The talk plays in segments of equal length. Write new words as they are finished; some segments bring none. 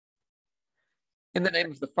In the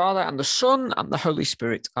name of the Father, and the Son, and the Holy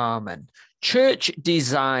Spirit. Amen. Church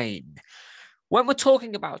design. When we're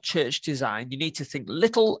talking about church design, you need to think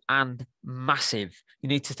little and massive. You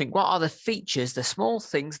need to think, what are the features, the small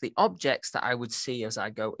things, the objects that I would see as I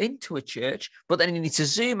go into a church? But then you need to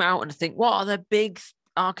zoom out and think, what are the big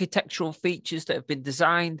architectural features that have been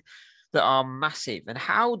designed that are massive? And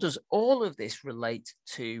how does all of this relate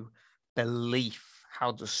to belief?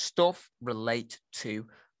 How does stuff relate to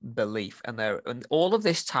belief? And all of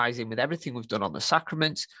this ties in with everything we've done on the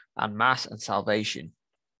sacraments and Mass and salvation.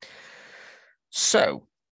 So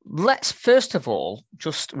let's first of all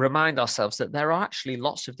just remind ourselves that there are actually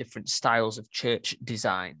lots of different styles of church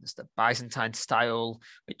designs. The Byzantine style,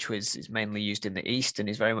 which is mainly used in the East and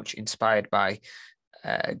is very much inspired by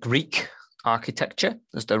Greek architecture.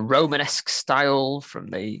 There's the Romanesque style from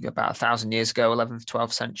about 1,000 years ago, 11th,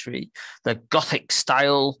 12th century. The Gothic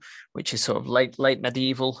style, which is sort of late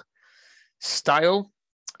medieval style.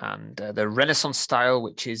 And the Renaissance style,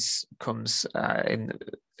 which comes in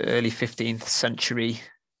early 15th century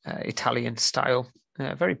Italian style,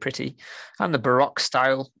 very pretty. And the Baroque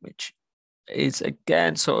style, which is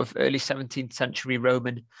again sort of early 17th century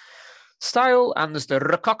Roman style. And there's the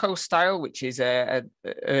Rococo style, which is a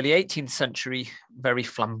early 18th century, very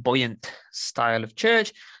flamboyant style of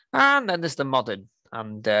church. And then there's the modern.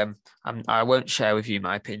 And I won't share with you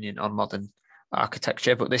my opinion on modern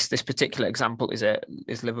architecture, but this particular example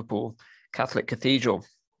is Liverpool Catholic Cathedral,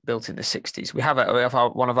 built in the 60s. We have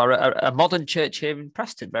a modern church here in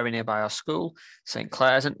Preston, very nearby our school, St.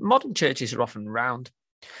 Clair's, and modern churches are often round.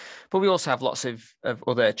 But we also have lots of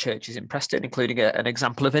other churches in Preston, including an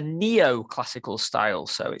example of a neoclassical style.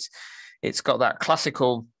 So it's got that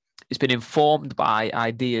classical. It's been informed by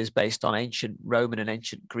ideas based on ancient Roman and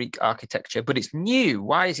ancient Greek architecture, but it's new.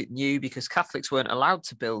 Why is it new? Because Catholics weren't allowed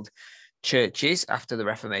to build churches after the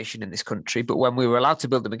Reformation in this country, but when we were allowed to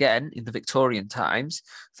build them again in the Victorian times,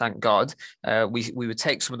 thank God, we would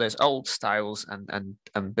take some of those old styles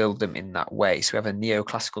and build them in that way. So we have a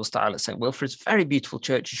neoclassical style at St. Wilfrid's, very beautiful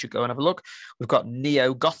church. You should go and have a look. We've got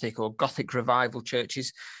neo-Gothic or Gothic revival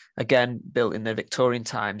churches, again built in the Victorian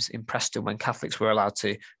times in Preston when Catholics were allowed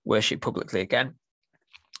to worship publicly again.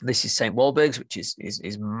 This is St. Walburg's, which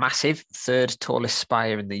is massive, third tallest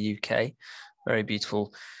spire in the UK, very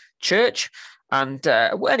beautiful church. And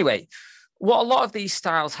anyway, what a lot of these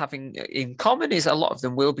styles have in common is a lot of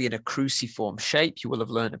them will be in a cruciform shape. You will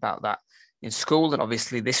have learned about that in school. And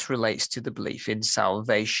obviously this relates to the belief in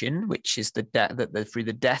salvation, which is that through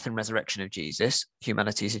the death and resurrection of Jesus,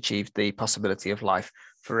 humanity has achieved the possibility of life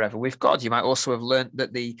forever with God. You might also have learned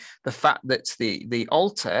that the fact that the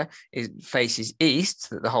altar faces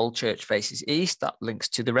east, that the whole church faces east, that links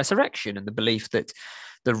to the resurrection and the belief that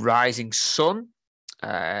the rising sun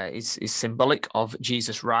is symbolic of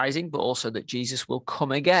Jesus rising, but also that Jesus will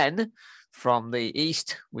come again from the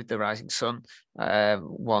east with the rising sun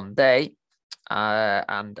one day.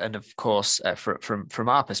 And of course, from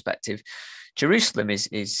our perspective, Jerusalem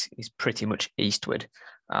is pretty much eastward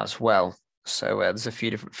as well. So there's a few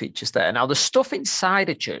different features there. Now, the stuff inside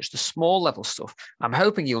a church, the small level stuff, I'm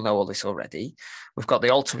hoping you'll know all this already. We've got the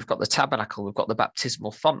altar, we've got the tabernacle, we've got the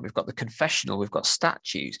baptismal font, we've got the confessional, we've got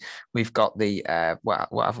statues, we've got the,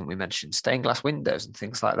 what haven't we mentioned? Stained glass windows and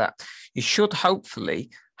things like that. You should hopefully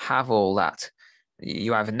have all that.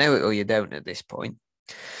 You either know it or you don't at this point.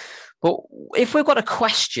 But if we've got a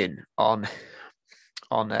question on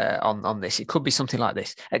this, it could be something like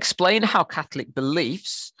this. Explain how Catholic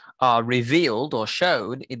beliefs are revealed or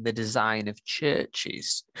shown in the design of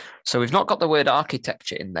churches. So we've not got the word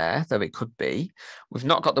architecture in there, though it could be. We've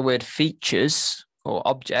not got the word features or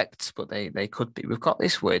objects, but they could be. We've got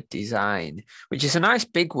this word design, which is a nice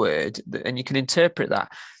big word, and you can interpret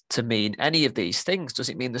that to mean any of these things. Does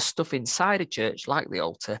it mean the stuff inside a church, like the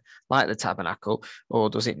altar, like the tabernacle, or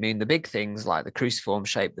does it mean the big things like the cruciform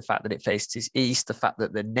shape, the fact that it faces east, the fact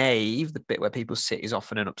that the nave, the bit where people sit, is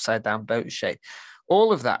often an upside down boat shape?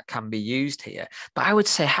 All of that can be used here. But I would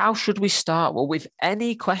say, how should we start? Well, with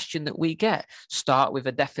any question that we get, start with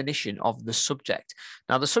a definition of the subject.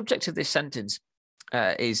 Now, the subject of this sentence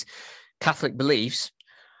is Catholic beliefs,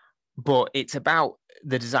 but it's about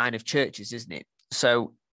the design of churches, isn't it?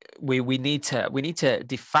 So we need to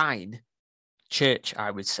define church, I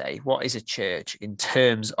would say. What is a church in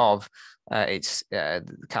terms of its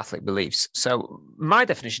Catholic beliefs? So my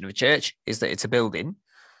definition of a church is that it's a building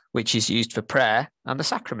which is used for prayer and the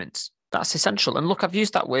sacraments. That's essential. And look, I've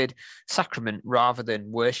used that word sacrament rather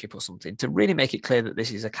than worship or something to really make it clear that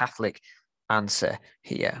this is a Catholic answer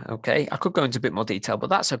here. Okay, I could go into a bit more detail, but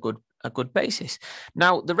that's a good basis.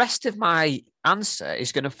 Now, the rest of my answer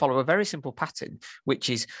is going to follow a very simple pattern, which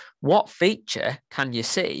is what feature can you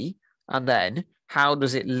see? And then how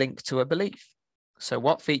does it link to a belief? So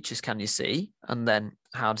what features can you see? And then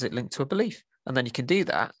how does it link to a belief? And then you can do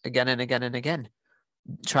that again and again and again.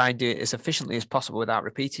 Try and do it as efficiently as possible without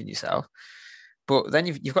repeating yourself. But then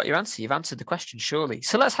you've got your answer. You've answered the question, surely.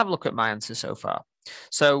 So let's have a look at my answer so far.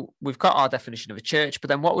 So we've got our definition of a church, but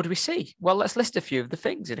then what would we see? Well, let's list a few of the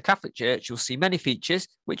things. In a Catholic church, you'll see many features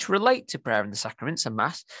which relate to prayer and the sacraments and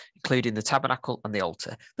Mass, including the tabernacle and the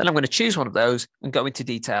altar. Then I'm going to choose one of those and go into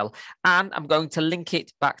detail, and I'm going to link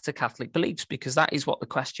it back to Catholic beliefs, because that is what the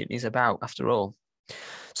question is about after all.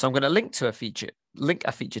 So I'm going to link a feature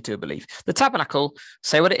to a belief. The tabernacle,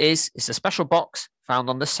 say what it is. It's a special box found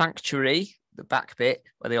on the sanctuary, the back bit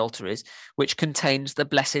where the altar is, which contains the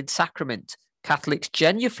Blessed Sacrament. Catholics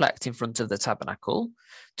genuflect in front of the tabernacle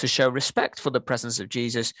to show respect for the presence of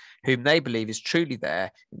Jesus, whom they believe is truly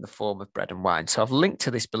there in the form of bread and wine. So I've linked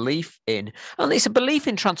to this belief in, and it's a belief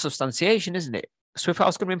in transubstantiation, isn't it? So if I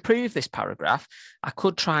was going to improve this paragraph, I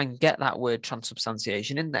could try and get that word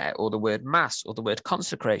transubstantiation in there, or the word Mass, or the word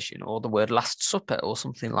consecration, or the word Last Supper, or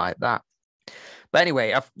something like that. But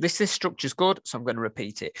anyway, this structure is good, so I'm going to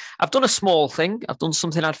repeat it. I've done a small thing. I've done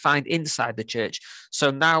something I'd find inside the church.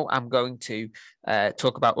 So now I'm going to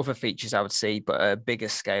talk about other features I would see, but a bigger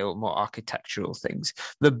scale, more architectural things.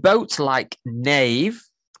 The boat-like nave,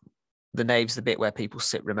 the nave's the bit where people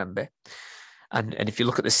sit, remember? And if you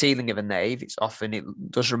look at the ceiling of a nave, it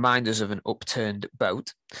does remind us of an upturned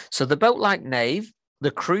boat. So the boat-like nave,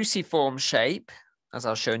 the cruciform shape, as I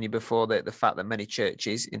was showing you before, the fact that many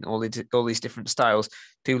churches in all these different styles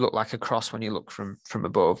do look like a cross when you look from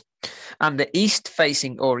above. And the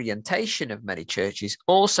east-facing orientation of many churches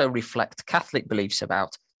also reflect Catholic beliefs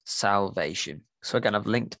about salvation. So again, I've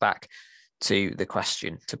linked back to the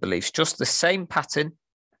question, to beliefs. Just the same pattern.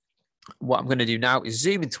 What I'm going to do now is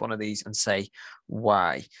zoom into one of these and say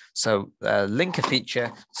why. So link a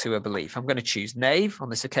feature to a belief. I'm going to choose nave on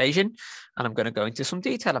this occasion, and I'm going to go into some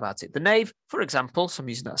detail about it. The nave, for example, so I'm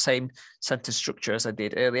using that same sentence structure as I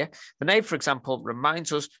did earlier. The nave, for example,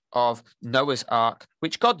 reminds us of Noah's Ark,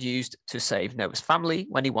 which God used to save Noah's family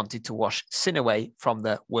when he wanted to wash sin away from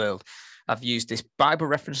the world. I've used this Bible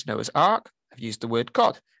reference, Noah's Ark. I've used the word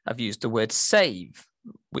God. I've used the word save,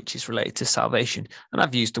 which is related to salvation. And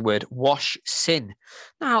I've used the word wash sin.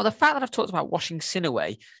 Now, the fact that I've talked about washing sin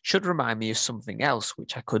away should remind me of something else,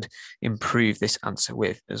 which I could improve this answer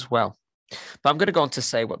with as well. But I'm going to go on to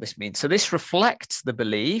say what this means. So this reflects the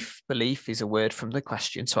belief. Belief is a word from the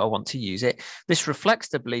question, so I want to use it. This reflects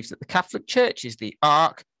the belief that the Catholic Church is the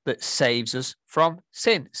ark that saves us from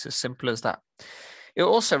sin. It's as simple as that. It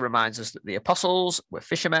also reminds us that the apostles were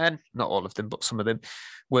fishermen, not all of them, but some of them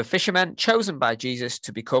were fishermen chosen by Jesus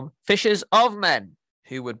to become fishers of men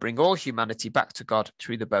who would bring all humanity back to God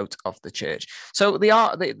through the boat of the church. So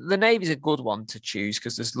the nave is a good one to choose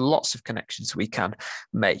because there's lots of connections we can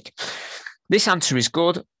make. This answer is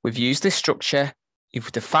good. We've used this structure. We've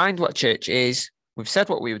defined what church is. We've said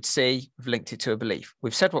what we would see, we've linked it to a belief.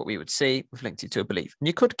 We've said what we would see, we've linked it to a belief. And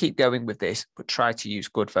you could keep going with this, but try to use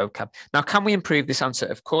good vocab. Now, can we improve this answer?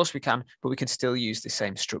 Of course we can, but we can still use the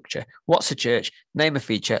same structure. What's a church? Name a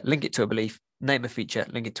feature, link it to a belief, name a feature,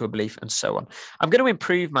 link it to a belief, and so on. I'm going to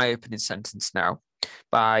improve my opening sentence now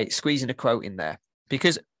by squeezing a quote in there,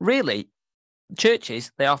 because really,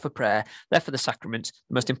 churches, they are for prayer, they're for the sacraments.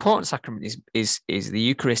 The most important sacrament is the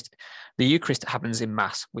Eucharist. The Eucharist happens in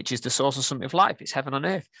Mass, which is the source and summit of life. It's heaven on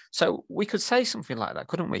earth. So we could say something like that,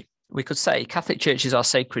 couldn't we? We could say Catholic churches are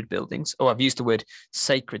sacred buildings. Oh, I've used the word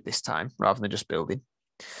sacred this time rather than just building.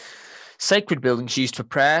 Sacred buildings used for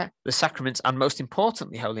prayer, the sacraments, and most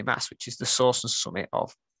importantly, Holy Mass, which is the source and summit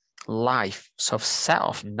of life. So I've set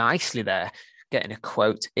off nicely there, getting a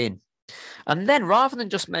quote in. And then rather than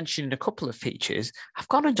just mentioning a couple of features, I've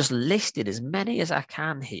gone and just listed as many as I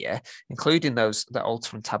can here, including those, the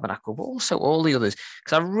altar and tabernacle, but also all the others,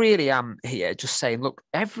 because I really am here just saying, look,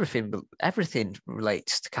 everything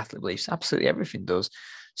relates to Catholic beliefs. Absolutely everything does.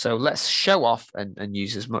 So let's show off and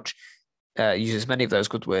use as many of those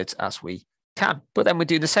good words as we can. But then we're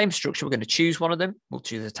doing the same structure. We're going to choose one of them. We'll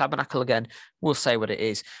choose the tabernacle again. We'll say what it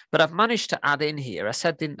is. But I've managed to add in here, I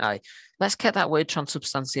said, didn't I? Let's get that word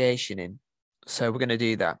transubstantiation in. So we're going to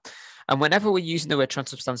do that. And whenever we're using the word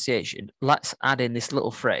transubstantiation, let's add in this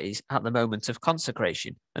little phrase at the moment of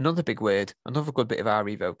consecration. Another big word, another good bit of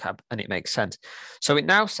RE vocab, and it makes sense. So it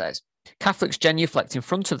now says, Catholics genuflect in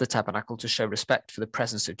front of the tabernacle to show respect for the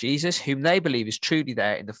presence of Jesus, whom they believe is truly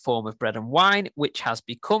there in the form of bread and wine, which has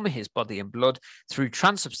become his body and blood through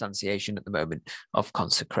transubstantiation at the moment of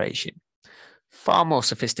consecration. Far more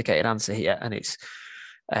sophisticated answer here, and it's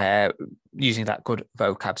using that good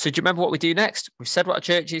vocab. So do you remember what we do next? We've said what a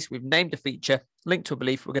church is. We've named a feature, linked to a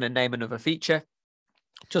belief. We're going to name another feature,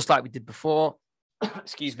 just like we did before.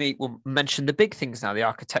 Excuse me, we'll mention the big things now, the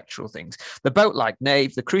architectural things. The boat-like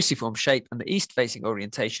nave, the cruciform shape, and the east-facing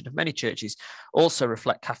orientation of many churches also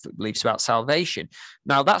reflect Catholic beliefs about salvation.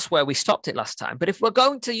 Now, that's where we stopped it last time. But if we're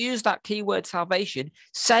going to use that keyword salvation,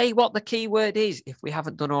 say what the keyword is if we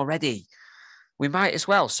haven't done already. We might as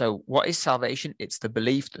well. So what is salvation? It's the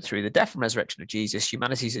belief that through the death and resurrection of Jesus,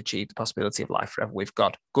 humanity's achieved the possibility of life forever with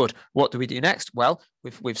God. Good. What do we do next? Well,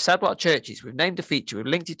 we've said what church is. We've named a feature. We've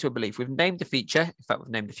linked it to a belief. We've named a feature. In fact, we've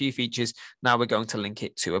named a few features. Now we're going to link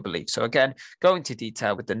it to a belief. So again, go into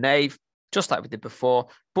detail with the nave, just like we did before,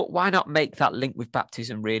 but why not make that link with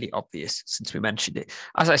baptism really obvious since we mentioned it?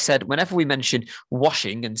 As I said, whenever we mention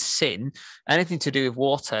washing and sin, anything to do with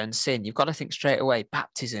water and sin, you've got to think straight away,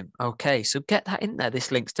 baptism. Okay, so get that in there. This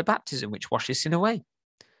links to baptism, which washes sin away.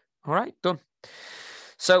 All right, done.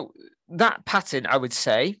 So that pattern, I would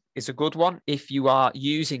say, is a good one if you are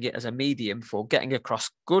using it as a medium for getting across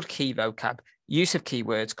good key vocab, use of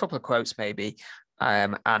keywords, couple of quotes maybe,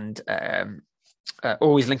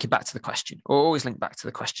 always linking back to the question, always link back to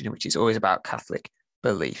the question, which is always about Catholic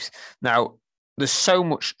beliefs. Now, there's so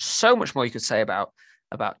much more you could say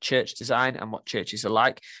about church design and what churches are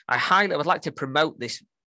like. I would like to promote this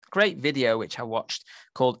great video, which I watched,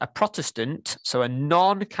 called A Protestant, so a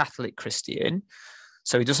non-Catholic Christian,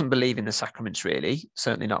 so he doesn't believe in the sacraments really,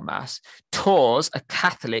 certainly not Mass, tours a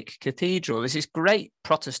Catholic cathedral. There's this great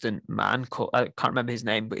Protestant man called, I can't remember his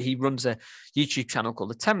name, but he runs a YouTube channel called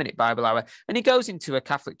the 10-Minute Bible Hour, and he goes into a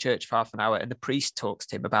Catholic church for half an hour, and the priest talks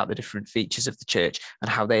to him about the different features of the church and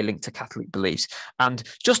how they link to Catholic beliefs. And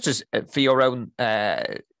just as for your own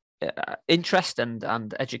interest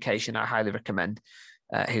and education, I highly recommend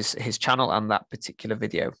his channel and that particular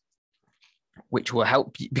video, which will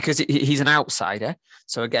help you because he's an outsider.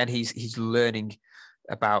 So again, he's learning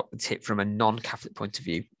about it from a non-Catholic point of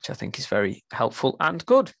view, which I think is very helpful and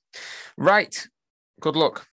good. Right. Good luck.